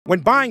When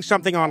buying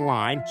something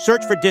online,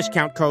 search for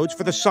discount codes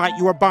for the site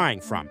you are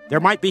buying from. There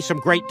might be some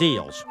great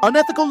deals.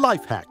 Unethical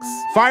Lifehacks.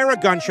 Fire a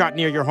gunshot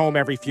near your home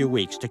every few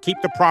weeks to keep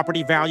the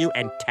property value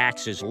and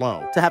taxes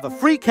low. To have a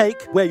free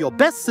cake, wear your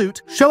best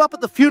suit, show up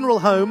at the funeral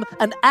home,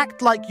 and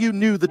act like you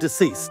knew the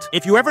deceased.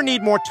 If you ever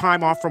need more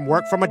time off from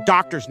work from a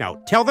doctor's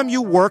note, tell them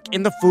you work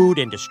in the food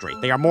industry.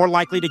 They are more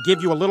likely to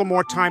give you a little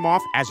more time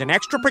off as an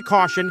extra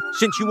precaution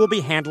since you will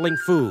be handling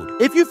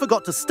food. If you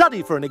forgot to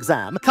study for an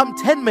exam, come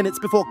 10 minutes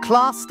before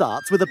class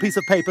starts with a piece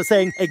of paper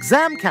saying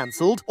exam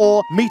cancelled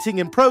or meeting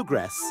in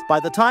progress. By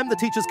the time the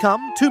teachers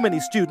come, too many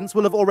students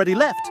will have already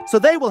left, so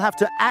they will have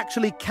to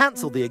actually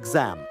cancel the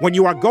exam. When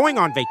you are going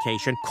on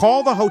vacation,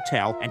 call the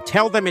hotel and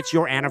tell them it's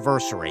your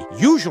anniversary.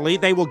 Usually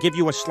they will give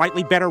you a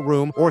slightly better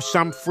room or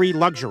some free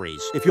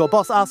luxuries. If your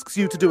boss asks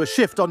you to do a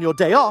shift on your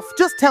day off,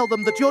 just tell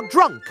them that you're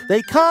drunk.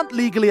 They can't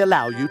legally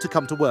allow you to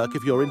come to work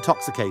if you're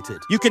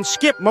intoxicated. You can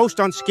skip most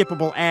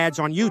unskippable ads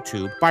on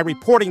YouTube by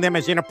reporting them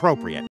as inappropriate.